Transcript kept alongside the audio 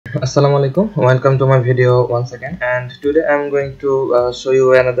Assalamu alaikum, welcome to my video once again, and today I'm going to show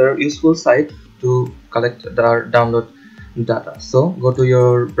you another useful site to collect the download data. So go to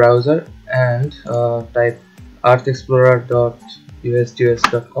your browser and type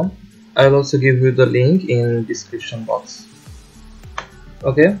earthexplorer.usgs.com. I will also give you the link in description box.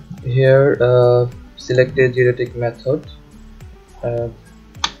 Okay, here select a geodetic method.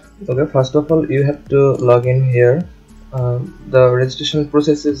 Okay, first of all you have to log in here. The registration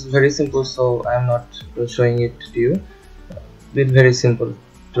process is very simple, so I am not showing it to you. It's very simple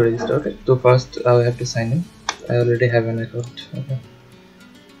to register. Okay, so first I have to sign in. I already have an account.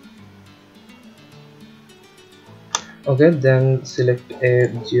 Okay, then select a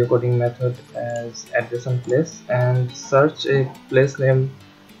geocoding method as address and place, and search a place name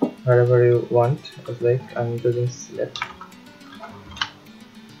wherever you want. Like I'm using select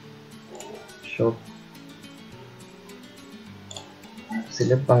show.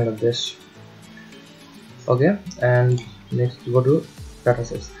 Select Bangladesh. Okay, and next go to data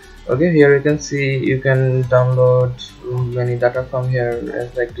sets. Okay, here you can see you can download many data from here,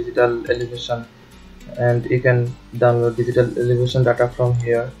 as like digital elevation, and you can download digital elevation data from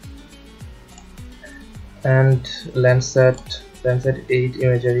here, and Landsat 8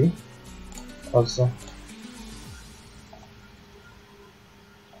 imagery also.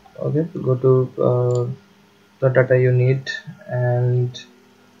 Okay, go to the data you need and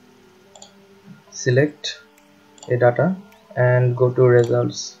select a data and go to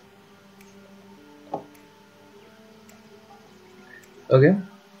results. Okay,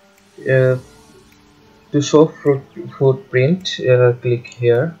 to show footprint, click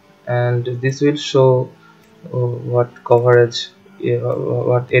here, and this will show what coverage,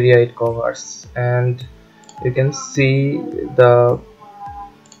 what area it covers, and you can see the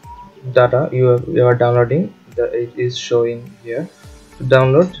data you are downloading. It is showing here. To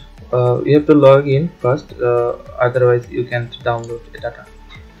download, you have to log in first, otherwise you can't download the data.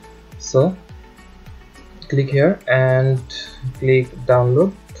 So click here and click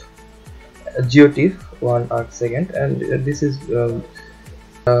download geotiff 1 arcsecond, and this is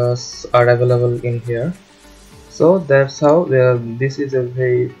are available in here. So that's how this is a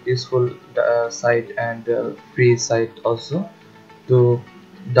very useful site and free site also to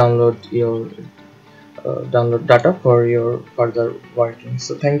download your download data for your further working.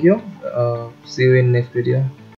 So thank you, see you in next video.